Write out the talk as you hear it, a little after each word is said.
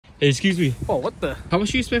Hey, excuse me. Oh, what the? How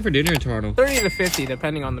much do you spend for dinner in Toronto? 30 to 50,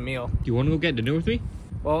 depending on the meal. Do you want to go get dinner with me?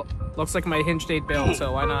 Well, looks like my hinge date bailed,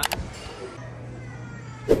 so why not?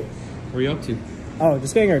 What are you up to? Oh,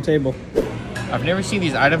 just getting our table. I've never seen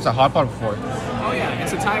these items at Hotpot before. Oh yeah,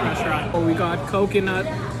 it's a Thai restaurant. Oh, we got coconut,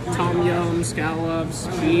 tom yum, scallops,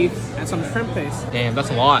 beef, and some shrimp paste. Damn,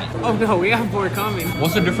 that's a lot. Oh no, we have more coming.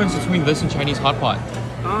 What's the difference between this and Chinese Hotpot?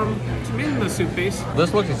 It's made in the soup base.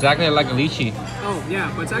 This looks exactly like a lychee. Oh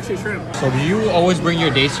yeah, but it's actually shrimp. So do you always bring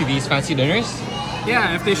your dates to these fancy dinners?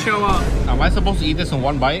 Yeah, if they show up. Am I supposed to eat this in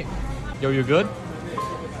one bite? Yo, you good?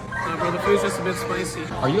 No, bro, the food's just a bit spicy.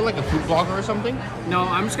 Are you like a food blogger or something? No,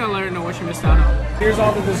 I'm just gonna let her know what she missed out on. Here's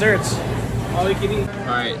all the desserts. All you can eat.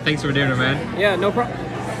 Alright, thanks for dinner, man. Yeah, no problem.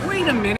 Wait a minute.